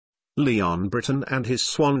Leon Britton and his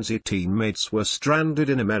Swansea teammates were stranded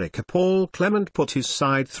in America. Paul Clement put his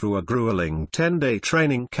side through a grueling 10-day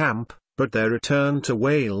training camp, but their return to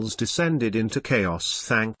Wales descended into chaos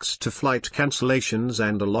thanks to flight cancellations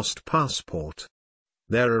and a lost passport.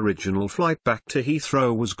 Their original flight back to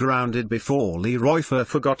Heathrow was grounded before Leroy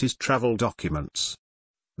forgot his travel documents.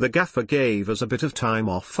 The gaffer gave us a bit of time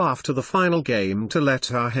off after the final game to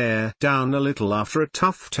let our hair down a little after a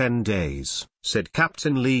tough 10 days, said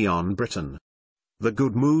Captain Leon Britton. The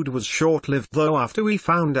good mood was short-lived though after we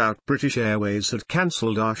found out British Airways had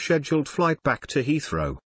cancelled our scheduled flight back to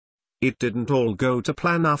Heathrow. It didn't all go to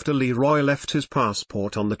plan after Leroy left his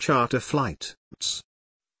passport on the charter flight.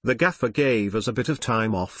 The gaffer gave us a bit of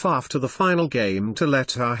time off after the final game to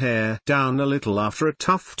let our hair down a little after a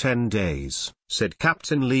tough 10 days, said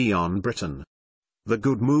Captain Leon Britton. The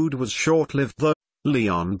good mood was short-lived though.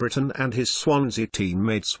 Leon Britton and his Swansea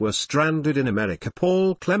teammates were stranded in America.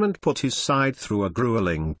 Paul Clement put his side through a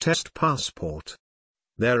grueling test passport.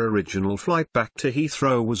 Their original flight back to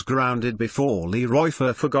Heathrow was grounded before Leroy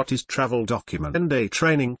forgot his travel document. 10-day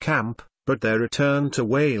training camp, but their return to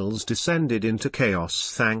Wales descended into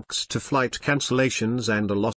chaos thanks to flight cancellations and a lost